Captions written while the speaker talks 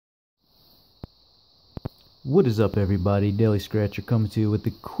What is up, everybody? Daily Scratcher coming to you with a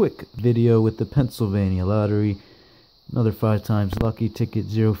quick video with the Pennsylvania Lottery. Another 5 times lucky ticket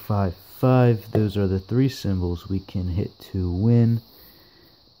 055. Those are the 3 symbols we can hit to win.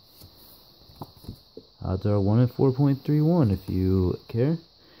 Odds are 1 in 4.31 if you care.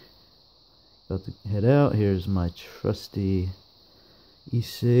 About to head out. Here's my trusty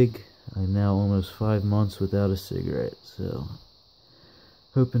e-cig. I'm now almost 5 months without a cigarette, so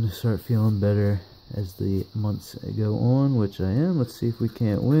hoping to start feeling better as the months go on, which I am. Let's see if we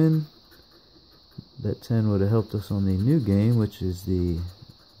can't win. That 10 would have helped us on the new game, which is the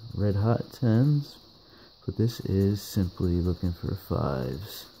red hot 10s, but this is simply looking for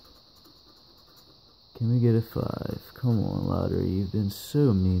 5s. Can we get a 5? Come on, lottery, you've been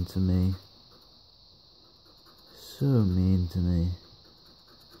so mean to me. So mean to me.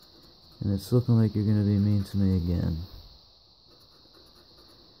 And it's looking like you're going to be mean to me again.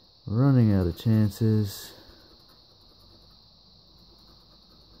 Running out of chances,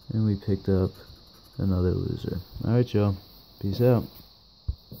 and we picked up another loser. Alright, y'all, peace out.